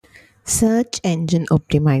Search engine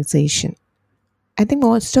optimization. I think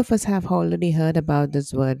most of us have already heard about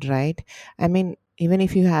this word, right? I mean, even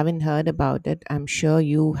if you haven't heard about it, I'm sure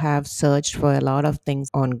you have searched for a lot of things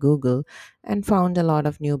on Google and found a lot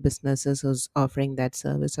of new businesses who's offering that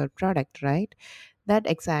service or product, right? That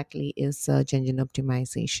exactly is search engine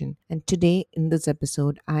optimization. And today in this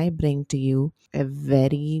episode, I bring to you a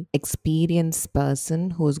very experienced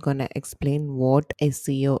person who's going to explain what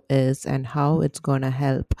SEO is and how it's going to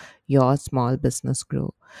help your small business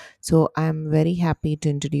grow. So I'm very happy to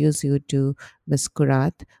introduce you to Ms.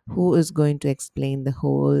 Kurat, who is going to explain the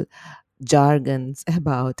whole jargons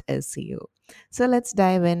about SEO. So let's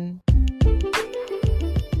dive in.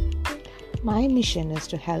 My mission is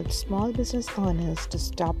to help small business owners to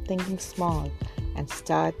stop thinking small and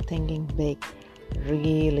start thinking big,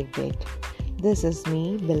 really big. This is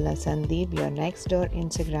me, Billa Sandeep, your next door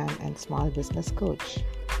Instagram and small business coach.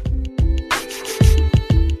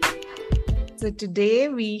 So today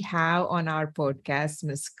we have on our podcast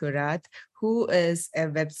Ms. Kurat, who is a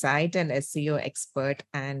website and SEO expert.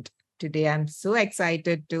 And today I'm so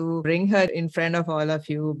excited to bring her in front of all of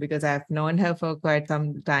you because I've known her for quite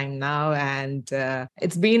some time now. And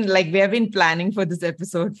it's been like we have been planning for this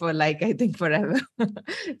episode for like, I think forever.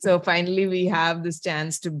 So finally we have this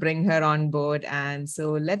chance to bring her on board. And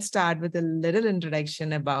so let's start with a little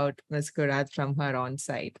introduction about Ms. Kurat from her own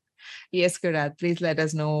side. Yes, Kurat, please let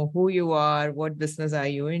us know who you are, what business are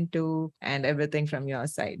you into, and everything from your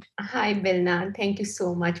side. Hi, Bilna. Thank you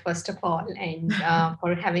so much, first of all, and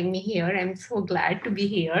for having me here. I'm so glad to be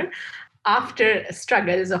here after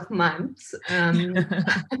struggles of months. It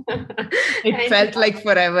And felt like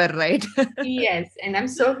forever, right? yes, and I'm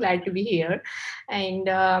so glad to be here. And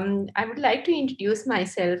I would like to introduce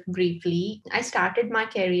myself briefly. I started my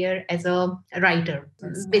career as a writer,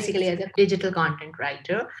 That's basically nice. as a digital content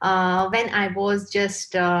writer, when I was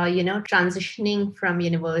just, transitioning from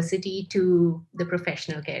university to the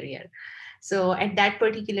professional career. So at that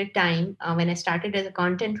particular time, when I started as a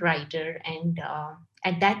content writer, and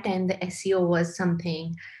at that time, the SEO was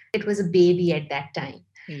something, it was a baby at that time.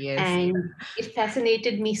 Yes. And it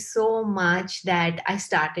fascinated me so much that I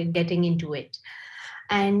started getting into it.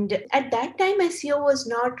 And at that time, SEO was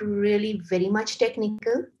not really very much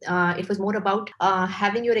technical. It was more about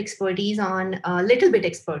having your expertise on little bit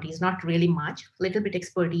expertise, not really much, little bit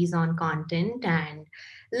expertise on content and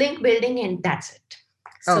link building, and that's it.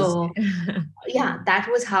 So, Okay. yeah, that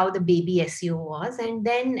was how the baby SEO was. And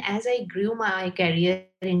then as I grew my career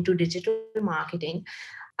into digital marketing,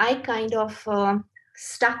 I kind of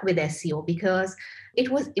stuck with SEO because it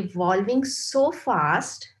was evolving so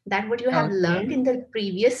fast that what you have Okay. learned in the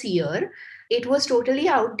previous year, it was totally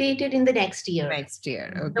outdated in the next year. Next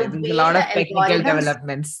year. Okay. The There's a way lot the of technical algorithms,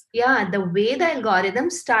 developments. yeah, the way the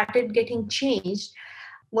algorithms started getting changed,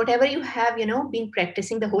 whatever you have, been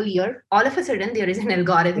practicing the whole year, all of a sudden there is an It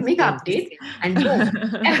algorithmic changes. update and boom,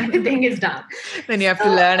 everything is done. Then you have to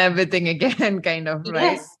So learn everything again, kind of, right?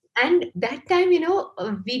 yes, and that time,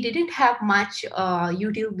 we didn't have much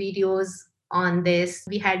YouTube videos on this.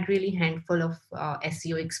 We had really handful of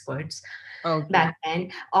SEO experts Okay. back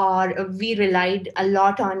then, or we relied a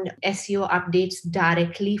lot on SEO updates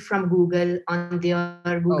directly from Google on their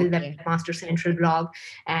Google Okay. Webmaster Central blog.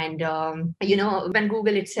 And when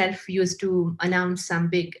Google itself used to announce some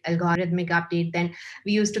big algorithmic update, then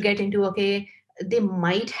we used to get into, okay, they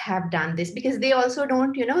might have done this because they also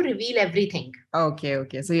don't reveal everything. Okay.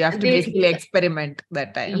 Okay. So you have to They basically experiment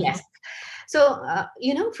that time. yes. So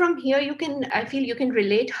from here you can, I feel you can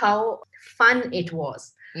relate how fun it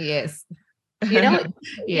was. Yes. you know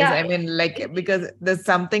Yes. I yeah. mean, like, because there's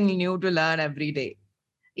something new to learn every day.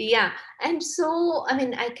 Yeah. And so, I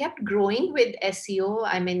mean, I kept growing with SEO.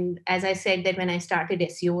 I mean, as I said, that when I started,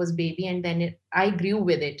 SEO was baby, and then I grew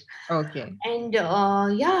with it. Okay. And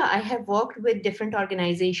yeah, I have worked with different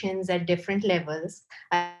organizations at different levels.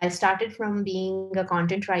 I started from being a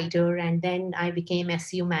content writer, and then I became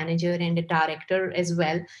SEO manager and a director as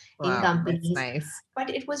well in Wow. That's companies. nice. But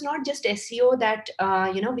it was not just SEO that,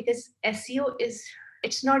 because SEO is,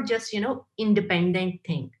 it's not just, independent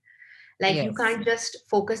thing. Like, you Yes. can't just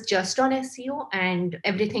focus just on SEO and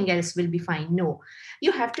everything else will be fine. No,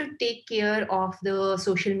 you have to take care of the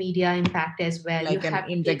social media impact as well. You Like an have to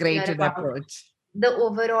take care integrated about approach. the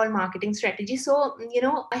overall marketing strategy. So,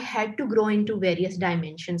 I had to grow into various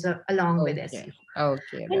dimensions along with Okay. SEO.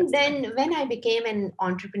 Okay. And That's nice. then when I became an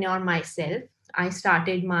entrepreneur myself, I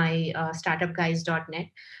started my startupguys.net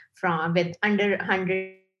from with under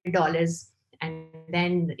 $100, and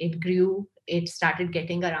then it grew. It started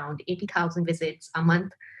getting around 80,000 visits a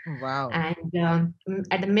month. Wow. And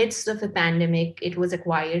at the midst of the pandemic, it was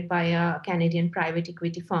acquired by a Canadian private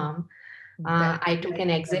equity firm. I took That's an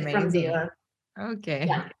exit from amazing. there. Okay.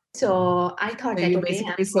 Yeah. So I So thought that, you okay, I'm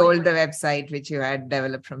basically going. sold the website which you had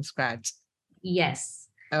developed from scratch. Yes.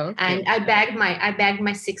 Okay. And I bagged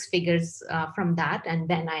my six figures from that, and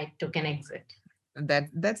then I took an exit.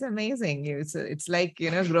 That's amazing. It's like,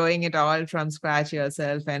 growing it all from scratch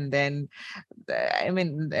yourself, and then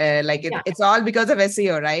like Yeah. it's all because of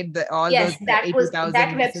SEO, right? All those Yes, that was that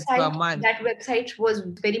 80,000 visits per website. month. That website was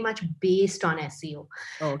very much based on SEO.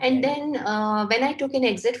 And Okay. then when I took an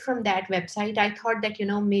exit from that website, I thought that,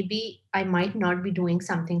 maybe I might not be doing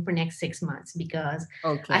something for next 6 months because I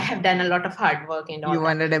Okay. have done a lot of hard work and You all that.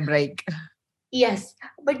 wanted a break. Yes,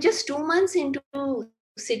 but just 2 months into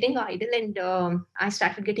sitting idle, and I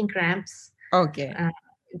started getting cramps uh, Okay.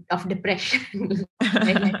 of depression.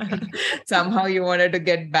 Like, Somehow you wanted to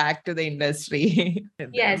get back to the industry.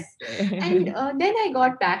 yes. And Okay. then I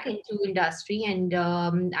got back into industry, and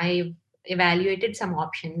I evaluated some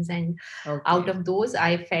options. And out Okay. of those,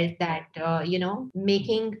 I felt that,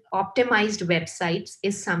 making optimized websites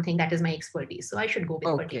is something that is my expertise. So I should go with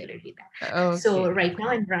Okay. particularly that. So Okay. right now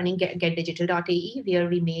I'm running getdigital.ae, where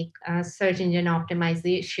we make search engine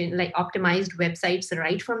optimization, like optimized websites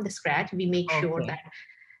right from the scratch. We make sure Okay. that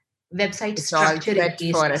website It's all structure is set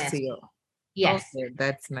based for on SEO. SEO. Yes. Okay,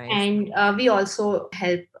 that's nice. And we also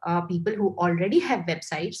help people who already have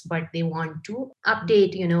websites, but they want to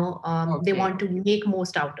update, they Okay. want to make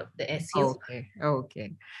most out of the SEO. Okay,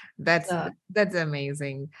 okay. That's So, that's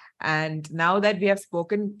amazing. And now that we have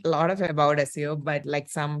spoken a lot of about SEO, but like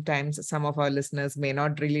sometimes some of our listeners may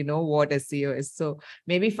not really know what SEO is. So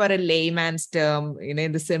maybe for a layman's term,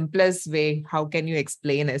 in the simplest way, how can you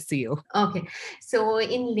explain SEO? okay. So,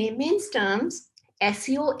 in layman's terms,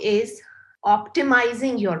 SEO is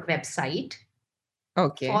optimizing your website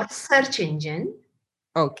Okay, for search engine.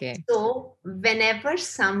 okay, So, whenever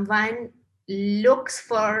someone looks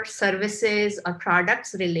for services or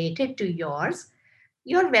products related to yours,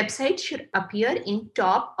 your website should appear in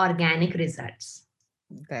top organic results.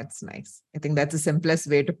 that's nice. I think that's the simplest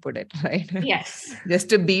way to put it, right? Yes, Just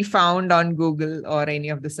to be found on Google or any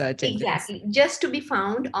of the search engines. exactly. Just to be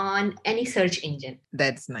found on any search engine.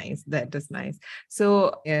 That's nice. That is nice.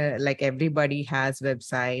 So, like everybody has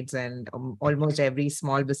websites, and almost every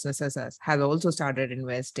small businesses has also started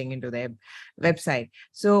investing into their website.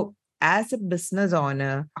 So, as a business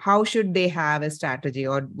owner, how should they have a strategy,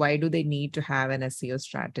 or why do they need to have an SEO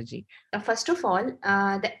strategy? First of all,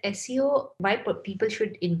 the SEO, why people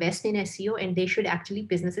should invest in SEO, and they should actually,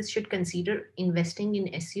 businesses should consider investing in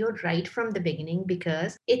SEO right from the beginning,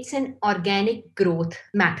 because it's an organic growth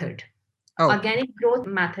method. Okay. Organic growth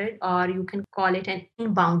method, or you can call it an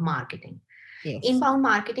inbound marketing. Yes. Inbound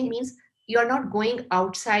marketing means you're not going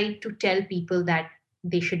outside to tell people that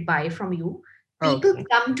they should buy from you. People Okay.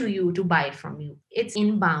 come to you to buy from you. It's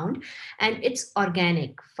inbound and it's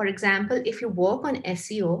organic. For example, if you work on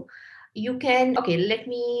SEO, you can, okay, let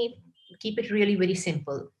me keep it really very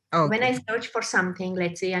simple. When I Okay. search for something,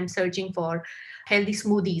 let's say I'm searching for healthy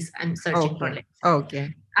smoothies, I'm searching for, Okay. let's say.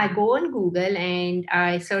 Okay. I go on Google and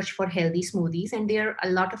I search for healthy smoothies, and there are a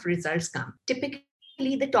lot of results come.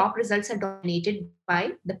 Typically, the top results are dominated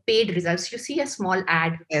by the paid results. You see a small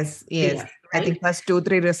ad Yes. there, Yes. I right? think first two,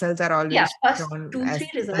 three results are Yeah, always first shown two, as three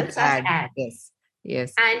with results are ad. ads. Yes.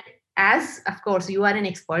 Yes. And as of course you are an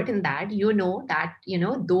expert in that, you know that,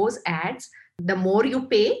 those ads, the more you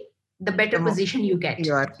pay, the The better position you get,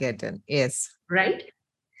 you are getting. Yes. right?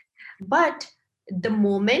 But the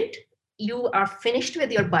moment you are finished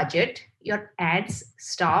with your budget, your ads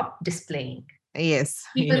stop displaying. Yes.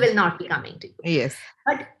 People Yes. will not be coming to you. Yes.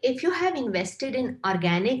 But if you have invested in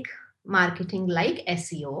organic marketing like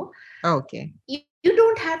SEO, Okay. you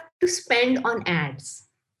don't have to spend on ads.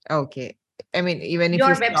 Okay. I mean, even if Your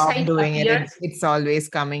you stop website doing it, appears. it's always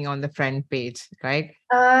coming on the front page, right?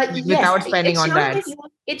 Yes, Without spending on the ads.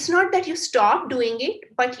 it's not that you stop doing it,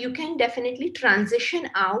 but you can definitely transition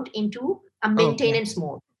out into a Okay. maintenance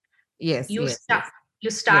mode. Yes. You Yes. start Yes. you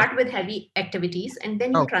Yes. start with heavy activities, and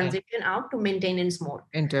then you Okay. transition out to maintenance mode.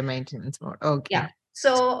 Into a maintenance mode. Okay. Yeah.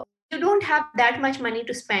 So you don't have that much money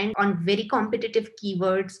to spend on very competitive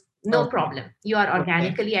keywords. No Okay. problem. You are Okay.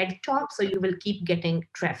 organically at the top, so you will keep getting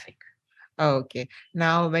traffic. Okay.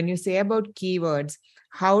 Now, when you say about keywords,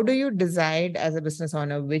 how do you decide as a business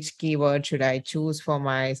owner which keyword should I choose for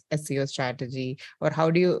my SEO strategy, or how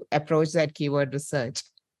do you approach that keyword research?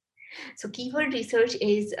 So keyword research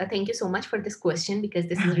is, thank you so much for this question, because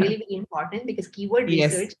this is really very important, because keyword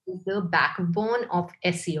Yes. research is the backbone of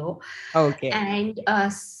SEO. Okay. And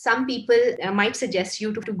some people might suggest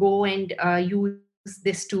you to go and use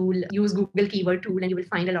this tool, use Google keyword tool, and you will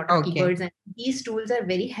find a lot of Okay. keywords. And these tools are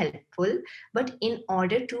very helpful. But in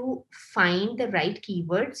order to find the right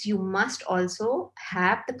keywords, you must also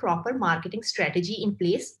have the proper marketing strategy in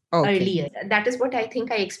place Okay. earlier. That is what I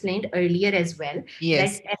think I explained earlier as well, that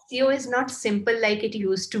Yes. SEO is not simple like it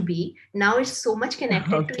used to be. Now it's so much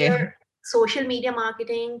connected to Okay. your social media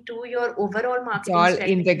marketing, to your overall It's marketing all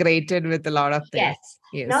strategy. integrated with a lot of things.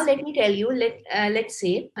 Yes. Now Yes. let me tell you. Let's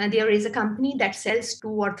say there is a company that sells two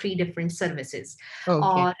or three different services,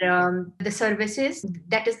 Okay. or the services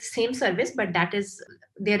that is the same service, but that is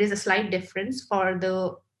there is a slight difference for the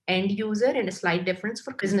end user and a slight difference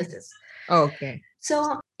for businesses. Okay.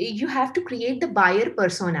 So you have to create the buyer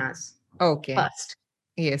personas Okay. first,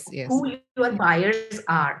 Yes. Yes. who your buyers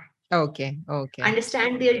are, Okay. Okay.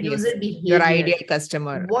 understand their user Yes. Your behavior, ideal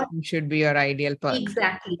customer what should be your ideal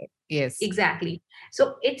exactly. Yes. Exactly.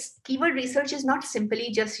 So it's keyword research is not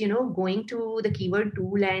simply just, going to the keyword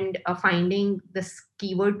tool and finding the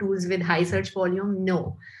keyword tools with high search volume.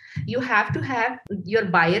 No, you have to have your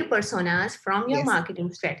buyer personas from your Yes.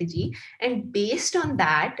 marketing strategy, and based on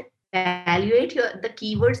that, evaluate the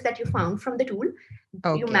keywords that you found from the tool.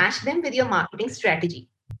 You match Okay. them with your marketing strategy.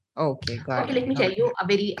 Okay. Okay, Got let it. me tell you Okay. a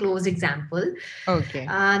very close example. Okay.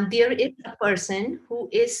 There is a person who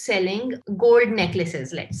is selling gold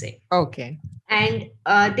necklaces, let's say, Okay. and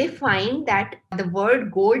they find that the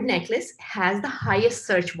word gold necklace has the highest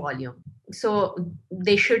search volume. So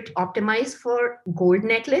they should optimize for gold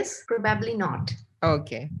necklace? Probably not.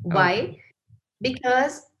 Okay. Why? Okay.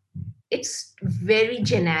 Because it's very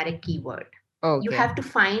generic keyword. You Okay. have to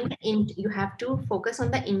you have to focus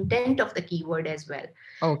on the intent of the keyword as well,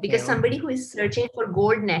 because Okay. somebody Okay. who is searching for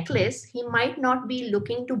gold necklace, he might not be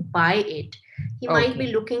looking to buy it. He might be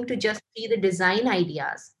Okay. looking to just see the design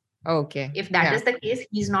ideas. Okay. If that Yeah. is the case,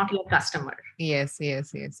 he's not your customer, Yes.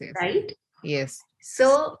 Yes. Yes. Yes. right? Yes.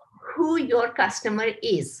 So who your customer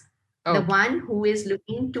is, the Okay. one who is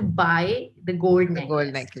looking to buy the gold The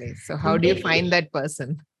gold necklace. necklace. So how do you Maybe, find that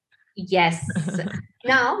person? yes.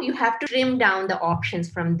 Now you have to trim down the options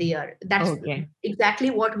from there. That's Okay. exactly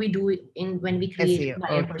what we do in when we create SEO.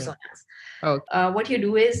 buyer Okay. personas. Okay. What you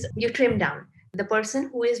do is you trim down the person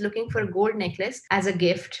who is looking for a gold necklace as a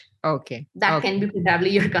gift. Okay. That can Okay. be probably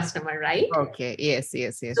your customer, right? Okay. Yes.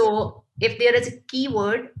 Yes. Yes. So if there is a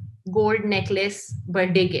keyword gold necklace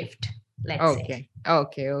birthday gift, let's say, Okay.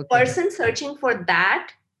 Okay. Okay. person searching for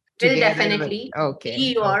that will Together with definitely okay.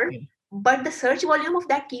 be your, Okay. but the search volume of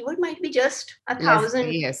that keyword might be just a Less.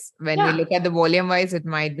 thousand. Yes. When we Yeah, look at the volume wise, it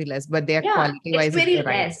might be less, but their yeah, quality it's wise, it's the very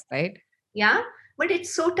right, less. right? Yeah, but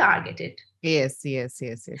it's so targeted. Yes. Yes.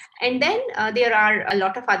 Yes. Yes. And then there are a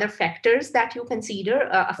lot of other factors that you consider.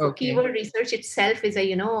 For Okay. keyword research itself is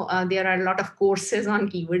there are a lot of courses on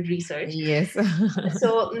keyword research. Yes.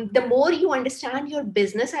 So the more you understand your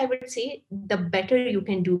business, I would say, the better you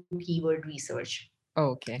can do keyword research. So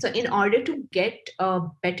Okay. in order to get a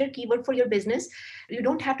better keyword for your business, you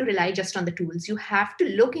don't have to rely just on the tools. You have to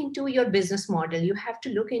look into your business model. You have to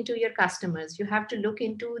look into your customers. You have to look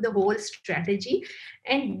into the whole strategy,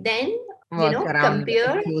 and then Work around,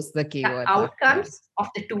 compare choose the the keywords after that. outcomes of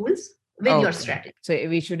the tools with your Okay. strategy. So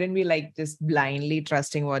we shouldn't be like just blindly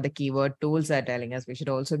trusting what the keyword tools are telling us. We should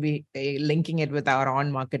also be linking it with our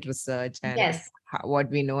own market research and Yes, what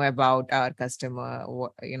we know about our customer,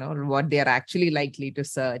 what they are actually likely to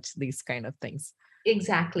search, these kind of things.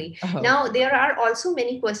 exactly. Oh, Now, there are also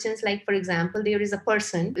many questions, like, for example, there is a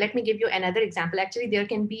person. Let me give you another example. Actually, there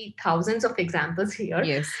can be thousands of examples here,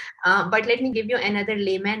 yes. but let me give you another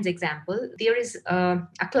layman's example. There is a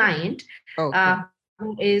client Okay.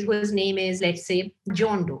 whose name is, let's say,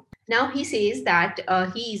 John Doe. Now, he says that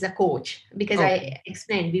he is a coach, because Okay. I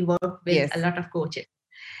explained we work with a Yes. lot of coaches.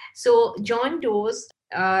 So John Doe's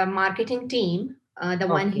marketing team, the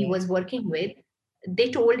one he Okay. was working with,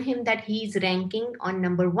 they told him that he's ranking on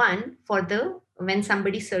number one for the when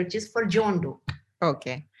somebody searches for John Doe.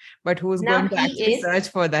 Okay. But who's Now going to he actually is search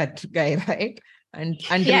for that guy, right? And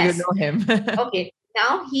until you yes, know him. okay.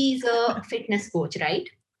 Now he's a fitness coach, right?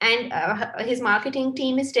 And his marketing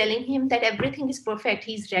team is telling him that everything is perfect.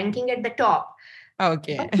 He's ranking at the top,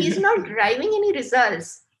 Okay. but he's not driving any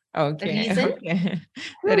results. Okay. Reason? Okay.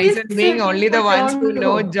 The Who is reason being searching only for the ones John who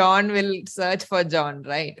know Doe? John will search for John,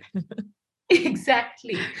 right?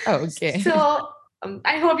 Exactly. Okay. So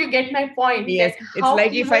I hope you get my point, Yes. that It's how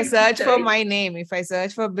like if I keyword search for research. my name, if I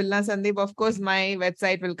search for Bilna Sandeep, of course my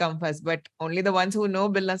website will come first, but only the ones who know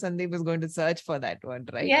Bilna Sandeep is going to search for that one,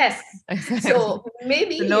 right? Yes. Exactly. So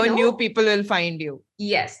maybe, So no new people will find you.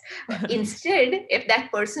 yes. Instead, if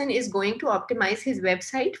that person is going to optimize his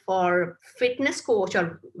website for fitness coach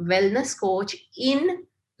or wellness coach in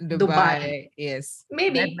Dubai. Dubai. Yes. That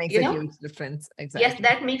Maybe, makes a huge difference. yes, Exactly.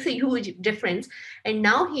 that makes a huge difference. And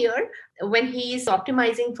now here, when he's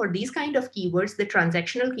optimizing for these kind of keywords, the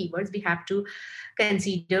transactional keywords, we have to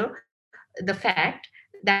consider the fact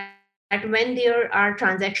that when there are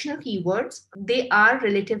transactional keywords, they are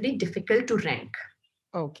relatively difficult to rank.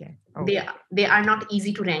 Okay. They are not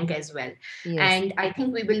easy to rank as well. And Yes. I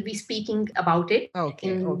think we will be speaking about it Okay.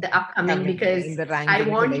 in the Okay. upcoming, Coming because in the I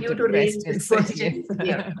ranking want you related to raise this questions. Yes. question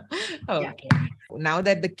here. Yeah. Okay. Now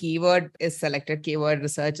that the keyword is selected, keyword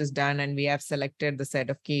research is done, and we have selected the set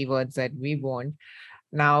of keywords that we want.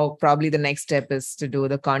 Now, probably the next step is to do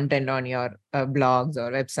the content on your blogs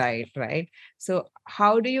or website, right? So,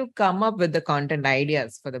 how do you come up with the content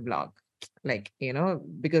ideas for the blog? Like,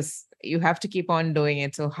 because you have to keep on doing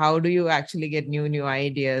it. So, how do you actually get new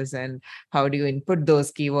ideas, and how do you input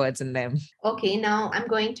those keywords in them? Okay, now I'm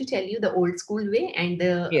going to tell you the old school way and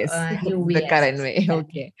the Yes, new the way as current way. well,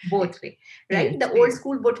 Okay. both way, right? Yes. The old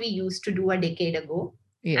school, what we used to do a decade ago,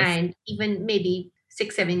 Yes. and even maybe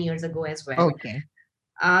 6, 7 years ago as well. Okay.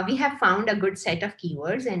 We have found a good set of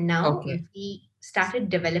keywords, and now Okay. we started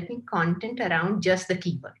developing content around just the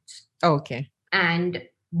keywords. Okay. And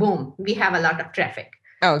boom, we have a lot of traffic.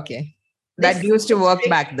 Okay. That This used to this work trick,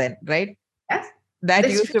 back then, right? yes, That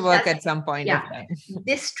this used trick to work does, at some point of yeah, time.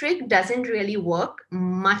 this trick doesn't really work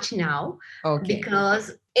much now, Okay.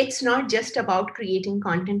 because it's not just about creating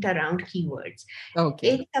content around keywords. Okay.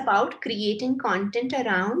 It's about creating content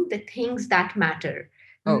around the things that matter.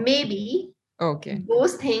 Okay. Maybe Okay.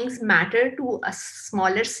 those things matter to a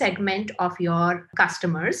smaller segment of your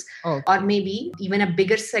customers, or Okay. maybe even a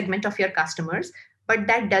bigger segment of your customers, but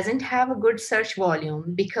that doesn't have a good search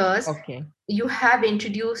volume because Okay. you have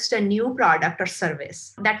introduced a new product or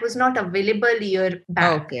service that was not available a year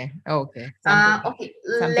back. Okay. Okay. Something Okay,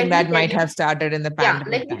 something let me that tell might you. have started in the Yeah,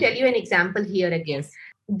 pandemic let me tell time. you an example here again. Yes.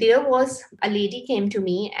 There was a lady came to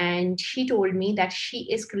me and she told me that she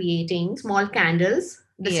is creating small candles,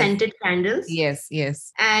 the Yes. scented candles. Yes.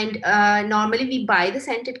 Yes. And normally we buy the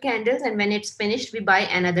scented candles, and when it's finished, we buy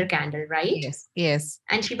another candle, right? Yes. Yes.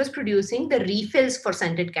 And she was producing the refills for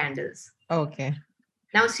scented candles. Okay.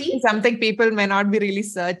 Now, see, Something people may not be really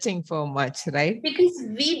searching for much, right? because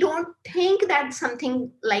we don't think that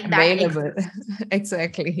something like that Available. exists,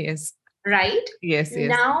 Exactly. Yes. right? Yes. Yes.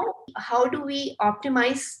 Now, how do we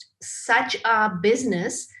optimize such a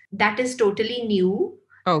business that is totally new,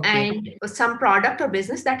 Okay. and some product or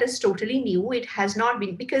business that is totally new? It has not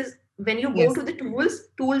been, because when you go Yes. to the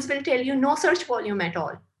tools will tell you no search volume at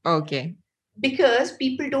all, Okay. because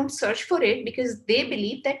people don't search for it because they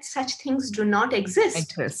believe that such things do not exist.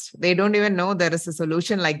 Exist. They don't even know there is a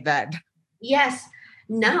solution like that. Yes.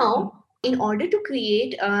 Now, in order to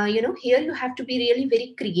create, here you have to be really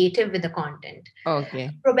very creative with the content.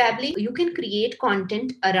 Okay. Probably you can create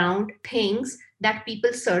content around things that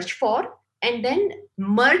people search for, and then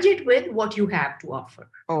merge it with what you have to offer.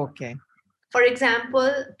 Okay. For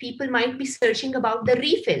example, people might be searching about the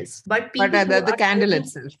refills, but But people who the are candle searching,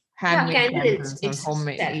 itself, yeah, handmade candles candles or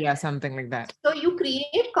homemade, itself. yeah, something like that. So you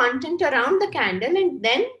create content around the candle and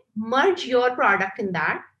then merge your product in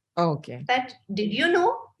that. Okay. That, did you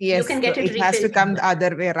know you Yes. can So get it it has to refilled as come the well?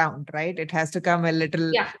 other way around, right? It has to come a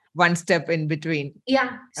little Yeah. one step in between.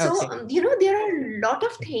 Yeah. So, Okay. there are a lot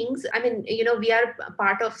of things. I mean, we are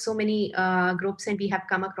part of so many groups, and we have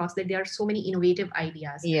come across that there are so many innovative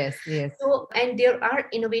ideas. Yes. Yes. So, and there are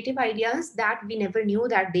innovative ideas that we never knew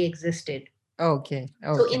that they existed. Okay.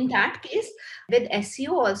 So, Okay. in that case, with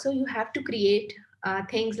SEO, also, you have to create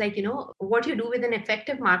things like, what you do with an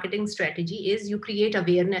effective marketing strategy is you create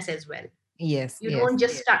awareness as well. Yes. You Yes. don't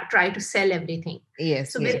just try to sell everything.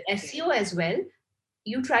 Yes. So, with Yes. SEO as well,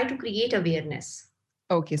 you try to create awareness.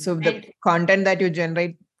 Okay. So the And content that you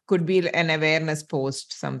generate could be an awareness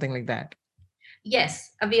post, something like that.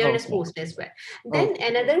 yes, awareness Okay. post as well. Then Okay.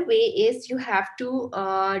 another way is you have to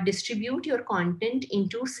distribute your content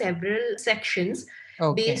into several sections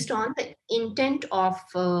Okay. based on the intent of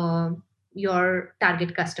your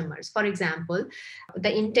target customers. For example,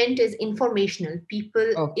 the intent is informational.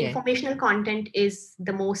 Okay. Informational content is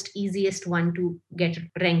the most easiest one to get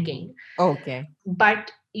ranking, Okay.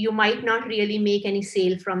 but you might not really make any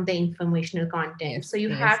sale from the informational content. Yes. So you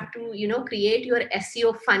Yes. have to create your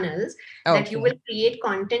SEO funnels, that you Okay. will create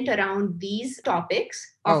content around these topics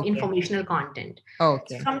of Okay. informational content. So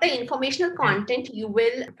Okay. from the informational And content you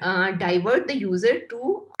will divert the user to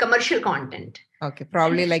commercial content. okay, And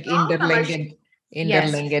probably like from commercial, yes,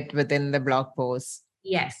 interlink it within the blog post.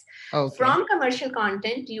 yes, Okay. from commercial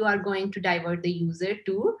content you are going to divert the user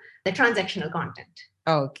to the transactional content.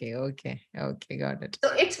 Okay, okay, okay, got it.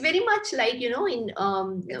 So it's very much like, in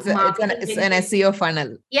It's marketing it's when an you, SEO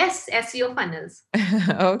funnel. yes, SEO funnels.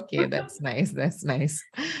 Okay, that's nice. That's nice.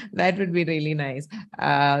 That would be really nice.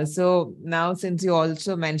 So now since you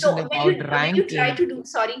also mentioned So about when you try ranking, to do,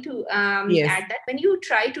 sorry to yes, add that, when you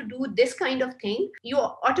try to do this kind of thing, you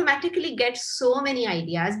automatically get so many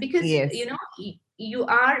ideas because yes, you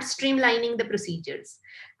are streamlining the procedures,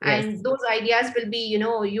 yes, and those ideas will be,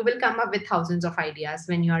 you will come up with thousands of ideas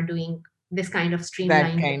when you are doing this kind of that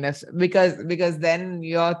streamlined. kind of, because then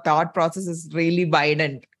your thought process is really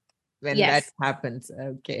widened when that Yes, happens. Okay,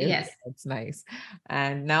 okay, yes. that's nice.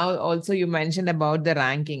 And now also you mentioned about the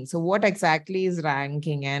ranking. So what exactly is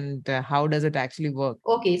ranking, and how does it actually work?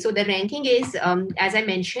 Okay, so the ranking is, as I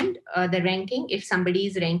mentioned, the ranking, if somebody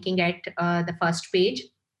is ranking at the first page,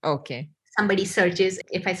 Okay, somebody searches,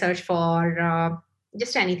 if I search for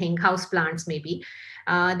just anything, house plants maybe,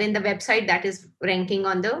 then the website that is ranking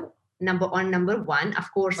on the number one,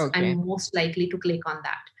 of course, okay, I'm most likely to click on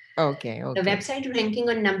that. okay, The okay. website ranking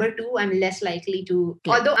on number two, I'm less likely to,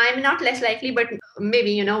 Click. although I'm not less likely, but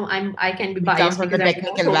maybe, I can be You come biased from the because I know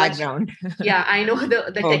technical so much. background. Yeah, I know the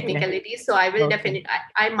Okay, technicalities, so I will okay, definitely,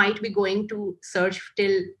 I might be going to search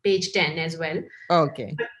till page 10 as well.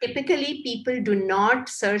 okay. But typically people do not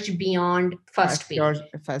search beyond first First or page.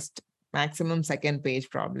 first, maximum second page,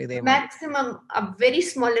 probably they might. Maximum, a very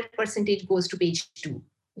smaller percentage goes to page 2.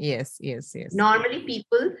 Yes, yes, yes. Normally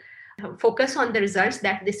people focus on the results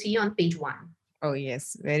that they see on page 1. Oh,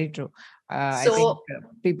 yes, very true. I think So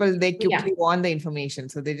people, they yeah, quickly want the information,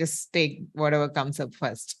 so they just take whatever comes up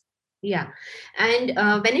first. yeah. And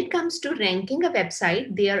when it comes to ranking a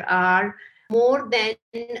website, there are more than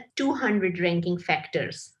 200 ranking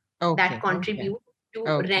factors that Okay, okay, contribute to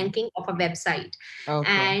okay, ranking of a website. okay,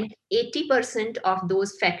 And 80% of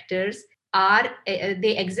those factors are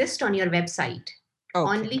they exist on your website. okay,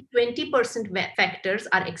 Only 20% factors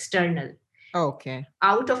are external. okay,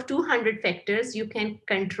 Out of 200 factors, you can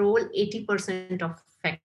control 80% of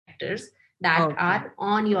factors that are okay,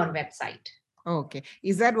 on your website. okay.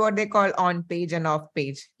 Is that what they call on page and off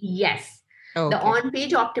page? Yes. The Okay, on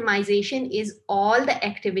page optimization is all the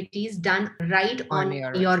activities done right on on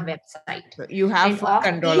your your website. website. So you And have full off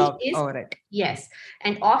control page of is, over it. yes.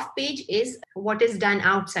 And off page is what is done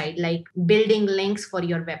outside, like building links for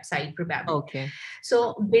your website, probably. Okay,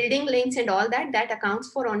 So building links and all that, that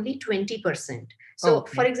accounts for only 20%. So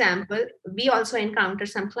for okay, example, we also encounter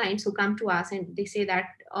some clients who come to us and they say that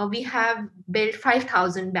we have built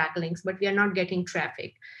 5,000 backlinks, but we are not getting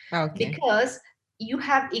traffic okay, because you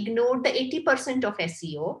have ignored the 80% of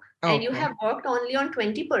SEO and you okay, have worked only on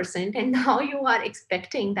 20%, and now you are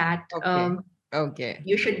expecting that okay, okay,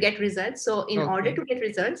 you should get results. So in order okay. to get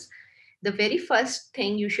results, the very first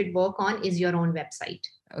thing you should work on is your own website.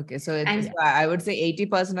 Okay, so it's, And so I would say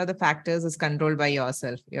 80% of the factors is controlled by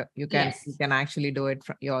yourself. You yes, can actually do it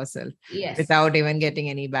yourself yes, without even getting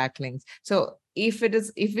any backlinks. So if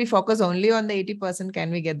we focus only on the 80%,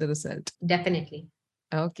 can we get the result? definitely.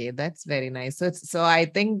 Okay, that's very nice. So I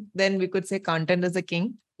think then we could say content is a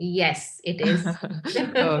king. Yes, it is.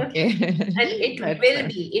 Okay. And it That's will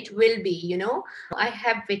nice. be, it will be, I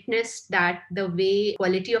have witnessed that the way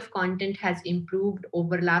quality of content has improved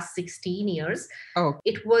over last 16 years. Oh,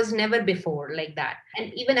 It was never before like that.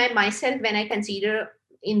 And even I myself, when I consider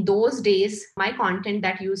in those days my content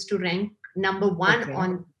that used to rank number one okay.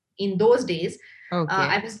 on in those days, Okay.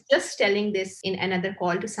 I was just telling this in another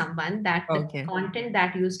call to someone that the Okay. content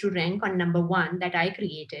that used to rank on number one that I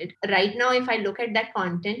created, right now, if I look at that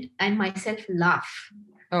content, I myself laugh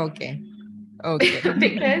Okay. Okay.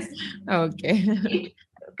 because Okay. it,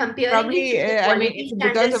 comparing it Probably, to the I mean, quality it's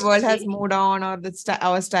because the standards world has today. moved on, or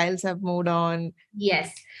our styles have moved on.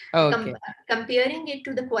 Yes, Okay. comparing it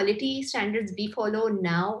to the quality standards we follow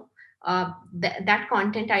now, that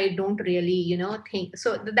content I don't really, think.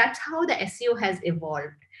 So that's how the SEO has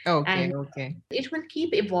evolved, Okay. and Okay. it will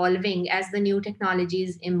keep evolving as the new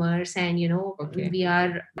technologies emerge. And Okay. we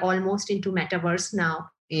are almost into metaverse now,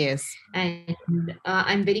 Yes. and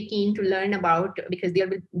I'm very keen to learn about, because there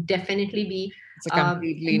will definitely be It's a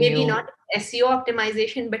completely maybe not new. SEO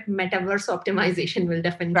optimization, but metaverse optimization will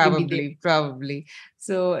definitely be there. Probably, probably.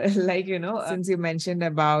 So, like, since you mentioned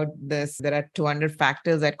about this, there are 200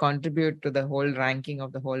 factors that contribute to the whole ranking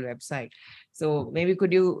of the whole website. So, maybe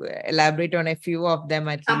could you elaborate on a few of them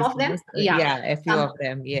at Some least? of them, yeah. Yeah, a few some of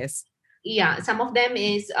them. Yes. some of them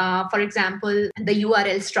is, for example, the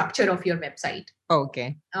URL structure of your website.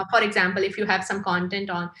 Okay. For example, if you have some content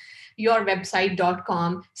on your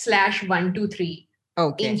website.com/123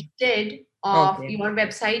 Okay. instead of Okay. your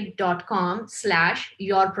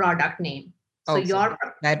website.com/your product name. So Okay. your,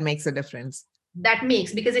 That makes a difference. that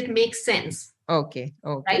makes, because it makes sense, Okay.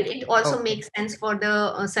 right? Okay. It also Okay. makes sense for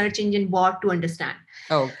the search engine bot to understand.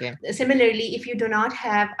 Okay. Similarly, if you do not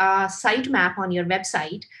have a sitemap on your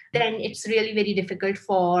website, then it's really very difficult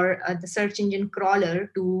for the search engine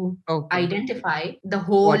crawler to Okay. identify the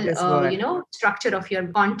whole What is what? structure of your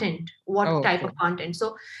content, what type of Okay. content.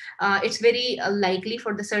 So it's very likely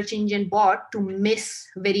for the search engine bot to miss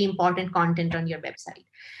very important content on your website.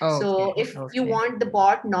 So Okay. if you Okay. want the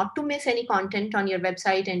bot not to miss any content on your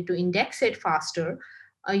website and to index it faster,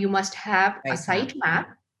 you must have a Right now. sitemap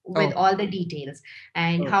with Okay. all the details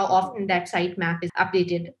and how Okay. often that sitemap is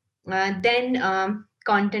updated. Then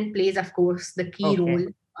content plays, of course, the key Okay. role.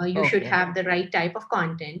 You should Okay. have the right type of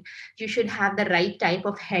content. You should have the right type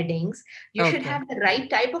of headings. You should Okay. have the right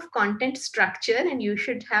type of content structure, and you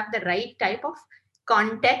should have the right type of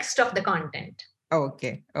context of the content.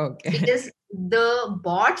 Okay. Okay. Because the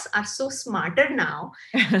bots are so smarter now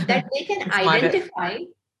that they can Smarter. identify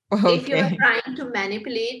if you are Okay. trying to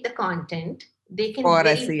manipulate the content. They can For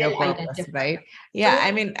very SEO well purpose, identify. right? Yeah,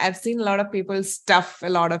 I So mean, I've seen a lot of people stuff a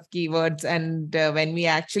lot of keywords, and when we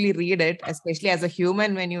actually read it, especially as a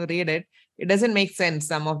human, when you read it, it doesn't make sense.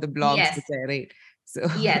 Some of the blogs yes, which I read. So,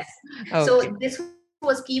 yes. okay, So this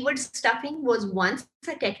was keyword stuffing was once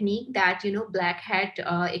a technique that black hat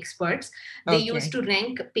experts they used to okay,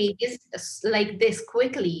 rank pages like this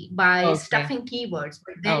quickly by stuffing okay, keywords.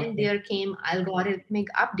 But then there okay, came algorithmic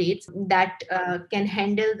updates that can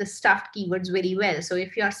handle the stuffed keywords very well. So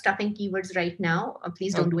if you are stuffing keywords right now,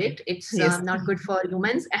 please don't do okay. it. It's Yes. not good for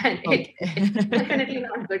humans, and it's Okay. definitely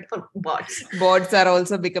not good for bots. Bots are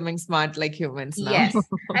also becoming smart like humans now. Yes.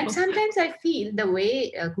 And sometimes I feel the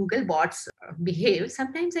way Google bots behave,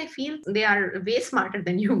 sometimes I feel they are way smarter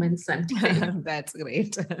than humans sometimes. That's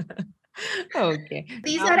great. Okay.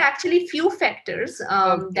 These are Now, actually few factors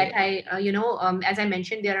that okay. as I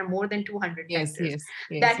mentioned, there are more than 200 Yes, factors. yes,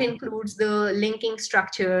 yes. That includes the linking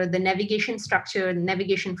structure, the navigation structure,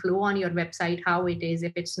 navigation flow on your website, how it is.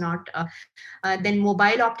 If it's not, then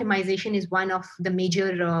mobile optimization is one of the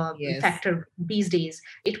major Yes. factor these days.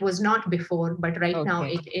 It was not before, but right now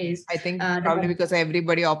Okay. it is. I think The probably because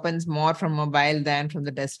everybody opens more from mobile than from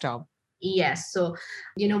the desktop. Yes. So,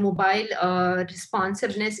 mobile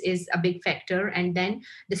responsiveness is a big factor. And then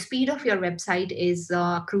the speed of your website is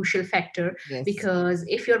a crucial factor, Yes. because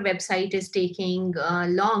if your website is taking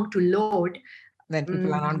long to load, Then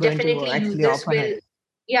people are not going to definitely actually users open will, it.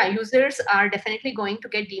 yeah, users are definitely going to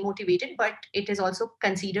get demotivated, but it is also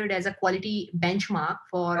considered as a quality benchmark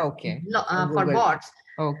Okay. For for Google. bots.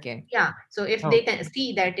 Okay. Yeah, so if they Okay. can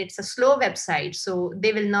see that it's a slow website, so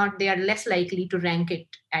they are less likely to rank it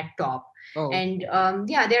at top. Oh, And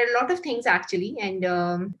yeah, there are a lot of things actually. And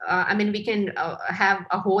I mean, we can have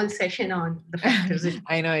a whole session on the factors.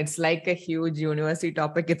 I know it's like a huge university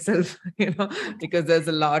topic itself, because there's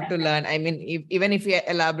a lot to learn. I mean, even if we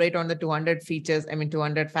elaborate on the 200 features, I mean,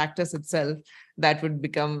 200 factors itself, that would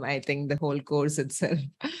become, I think, the whole course itself.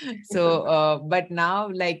 So, but now,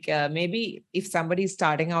 like maybe if somebody is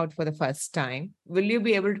starting out for the first time, will you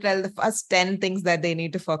be able to tell the first 10 things that they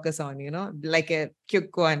need to focus on, like a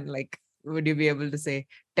quick one? Like, would you be able to say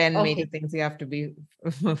 10 major Okay. things you have to be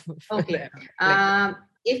Okay. like,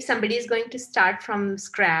 If somebody is going to start from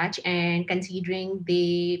scratch and considering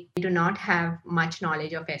they do not have much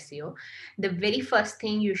knowledge of SEO, the very first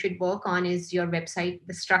thing you should work on is your website,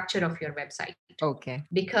 the structure of your website. okay.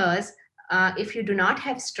 Because if you do not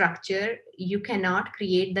have structure, you cannot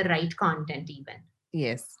create the right content even.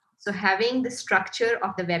 Yes. So having the structure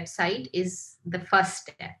of the website is the first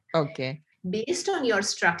step. Okay. Based on your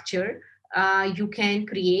structure, you can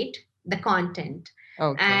create the content.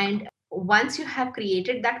 Okay. And once you have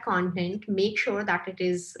created that content, make sure that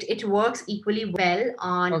it works equally well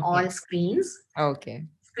on Okay. all Okay.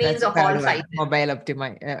 That's screens the of all third one. sizes. Mobile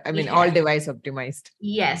optimized. I mean, all Yes, device optimized.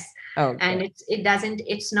 yes. And Okay.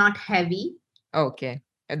 it's not heavy. Okay.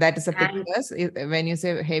 That is the And pictures. When you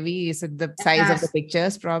say heavy, is it the size of the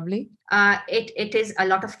pictures probably? it is a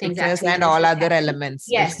lot of things Pictures actually and this all is other happening. elements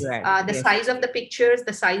which Yes, you add. the Yes. size of the pictures,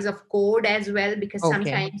 the size of code as well, because Okay.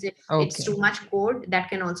 sometimes if it's Okay. too much code, that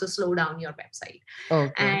can also slow down your website.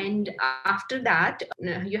 Okay. And after that,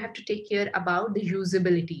 you have to take care about the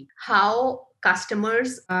usability, how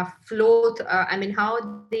customers I mean, how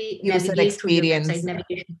they User navigate through your website experience.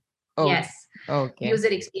 navigation. Yes, Okay. Okay. user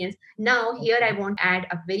experience. Now here I Okay. want to add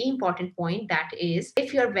a very important point, that is,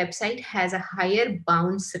 if your website has a higher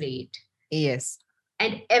bounce rate Yes.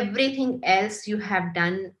 and everything else you have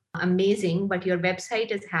done amazing, but your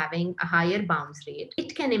website is having a higher bounce rate,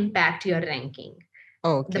 it can impact your ranking.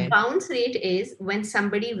 The Okay. bounce rate is when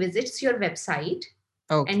somebody visits your website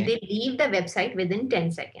and Okay. they leave the website within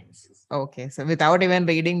 10 seconds. Okay. So without even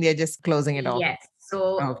reading, they're just closing it off. Yes.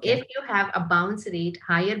 So if Okay. you have a bounce rate,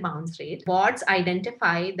 higher bounce rate, bots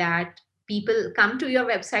identify that people come to your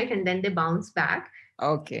website and then they bounce back.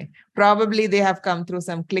 Okay. Probably they have come through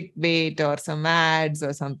some clickbait or some ads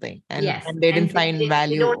or something, Yes. and they And didn't find they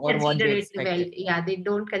value don't or what consider they it expected. yeah, they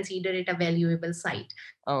don't consider it a valuable site.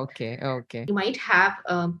 Okay. Okay. You might have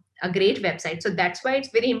a great website. So that's why it's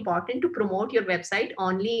very important to promote your website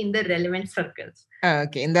only in the relevant circles.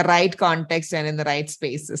 Okay, in the right context and in the right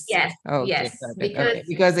spaces. Yes, Okay, yes. got it. Okay,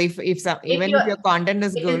 because if some, If even if you're your content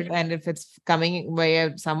is because good and if it's coming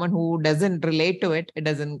by someone who doesn't relate to it, it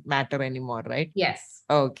doesn't matter anymore, right? yes,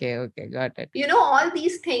 Okay, okay, got it. all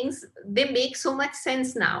these things, they make so much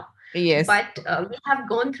sense now. Yes, But we have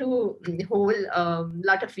gone through the whole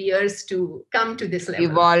lot of years to come to this level.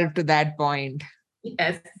 evolve to that point.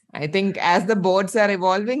 Yes, I think as the boards are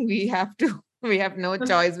evolving, we have to, we have no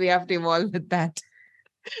choice. We have to evolve with that.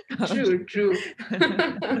 true, true.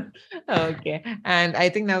 Okay. And I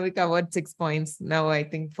think now we covered 6 points. Now I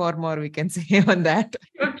think four more we can say on that.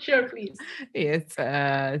 Sure, sure, please. Yes.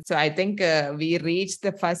 So I think we reached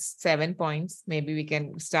the first 7 points. Maybe we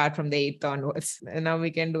can start from the eighth onwards. And now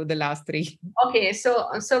we can do the last three. Okay, so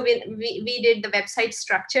we did the website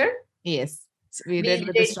structure. Yes. So we We did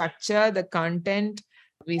with the did structure, the content.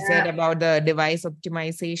 We said uh, about the device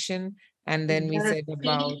optimization. And then we the said speed.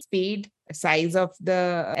 about speed, size of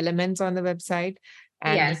the elements on the website,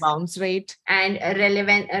 and the Yes, bounce rate. and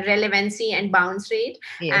relevancy and bounce rate,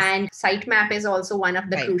 Yes. and sitemap is also one of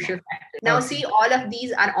the Right. crucial factors. Now Okay. see, all of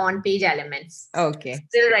these are on page elements Okay.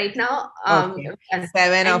 still right now. Okay. And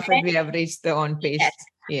Seven then of it we have reached the on yes, page.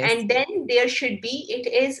 Yes. and then there should be, it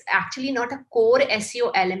is actually not a core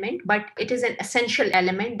SEO element, but it is an essential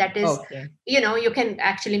element that is, Okay. you can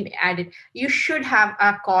actually add it. You should have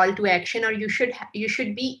a call to action, or you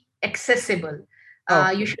should be accessible. You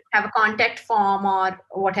Okay. should have a contact form or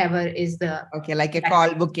whatever is the Okay. Like a that.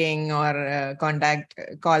 call booking or contact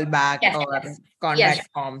call back Yes, or yes, yes, contact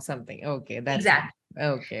form, something. Okay. That's exactly, nice.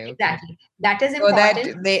 Okay. Okay. exactly. That is So that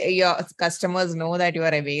important. your customers know that you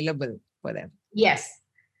are available for them. Yes,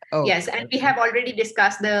 yes, Okay. and we Okay. have already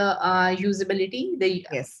discussed the usability, the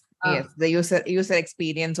Yes. uh, Yes. The user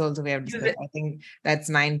experience also we have user discussed. I think that's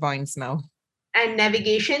 9 points now. and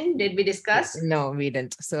navigation. Did we discuss? No, we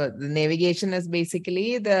didn't. So the navigation is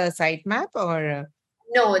basically the sitemap or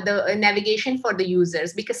No, the navigation for the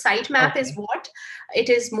users, because sitemap is okay. what it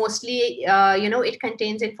is mostly. It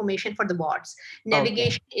contains information for the bots. Okay.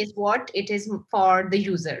 Navigation is what it is for the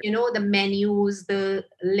user. The menus, the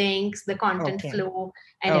links, the content Okay. flow,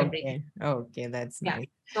 and everything. Okay. Okay. That's Yeah. nice.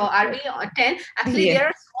 So are we on 10? Actually, Yes. there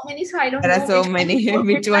are so many, so I don't There are know so which one to many, go,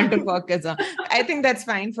 which which one one to to. focus on. I think that's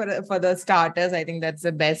fine for the starters. I think that's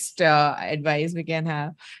the best advice we can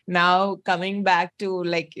have. Now coming back to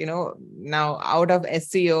now out of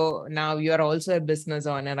SEO, now you are also a business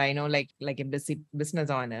owner. I know like a busy business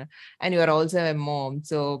owner, and you are also a mom.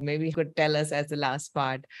 So maybe you could tell us as the last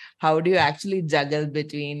part, how do you actually juggle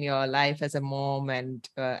between your life as a mom and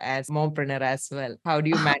as mompreneur as well? How do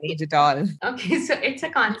you manage it all? Okay, so it's a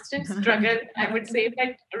constant struggle. I would say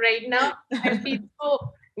that right now I feel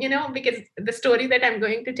so, because the story that I'm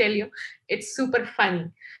going to tell you, it's super funny.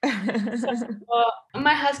 So,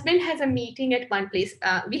 my husband has a meeting at one place.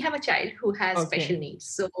 We have a child who has special Okay. needs,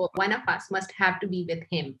 so one of us must have to be with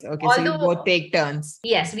him. Okay, so you Although, both take turns.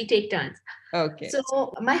 yes, we take turns. Okay.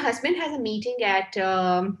 So my husband has a meeting at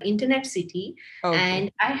Internet City, Okay.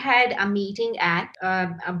 and I had a meeting at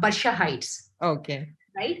Barsha Heights, Okay.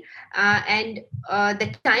 right? And the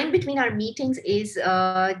time between our meetings is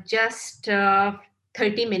just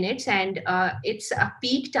 30 minutes, and it's a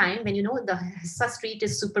peak time when the Hissa street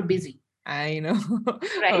is super busy, I know.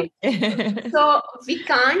 right? Okay. So we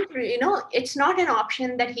can't, it's not an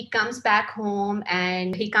option that he comes back home, then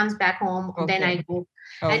I Okay. go.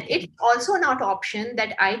 And Okay. it's also not option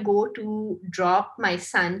that I go to drop my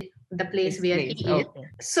son the place This where place. he is. Okay.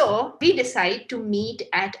 So we decide to meet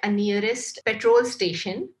at a nearest petrol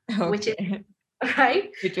station, which is Okay. right.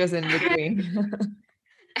 Which was in between.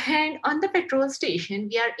 And on the petrol station,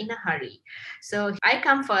 we are in a hurry. So I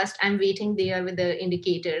come first, I'm waiting there with the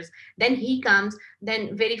indicators. Then he comes,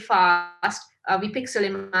 then very fast, we pick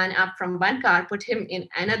Suleiman up from one car, put him in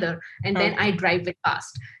another, and then I Okay. drive it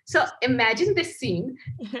fast. So imagine this scene.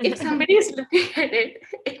 If somebody is looking at it,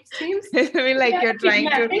 it seems I mean, we like are you're trying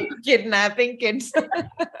to kidnapping. kidnapping kids.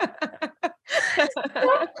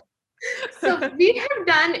 So we have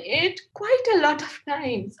done it quite a lot of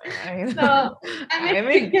times. I know. So I I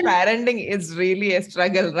mean, mean, parenting is really a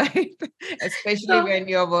struggle, right? Especially so when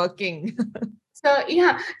you're working. So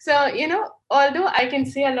yeah, so although I can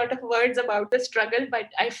say a lot of words about the struggle, but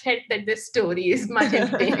I felt that this story is much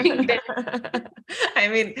entertaining than. I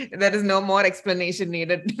mean, there is no more explanation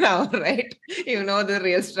needed now, right? You know the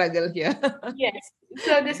real struggle here. Yes.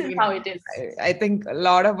 So I this is mean, how it is. I think a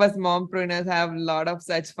lot of us mompreneurs have a lot of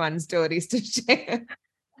such fun stories to share.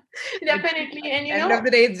 It's, Definitely, and end of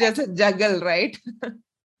the day, it's just a juggle, right?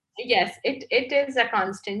 yes, it is a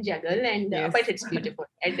constant juggle, and but Yes. it's beautiful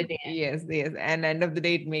at the end. Yes, yes. And end of the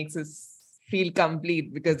day, it makes us feel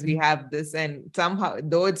complete because we have this, and somehow,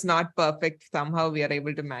 though it's not perfect, somehow we are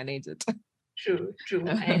able to manage it. True, true.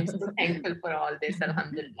 I am so thankful for all this.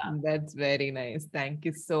 Alhamdulillah. That's very nice. Thank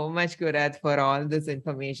you so much, Kurat, for all this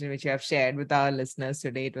information which you have shared with our listeners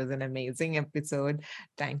today. It was an amazing episode.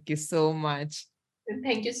 Thank you so much.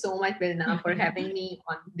 Thank you so much, Vilna, for having me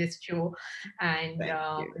on this show. And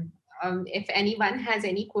Thank you. if anyone has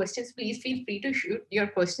any questions, please feel free to shoot your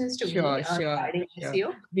questions to me Sure, sure, regarding sure.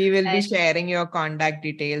 SEO. We will be And sharing your contact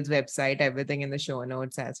details, website, everything in the show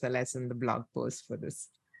notes as well as in the blog post for this.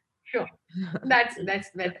 sure, that's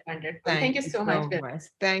wonderful. Thank Thank you you so much, so Vilna. much.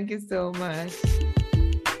 Thank you so much.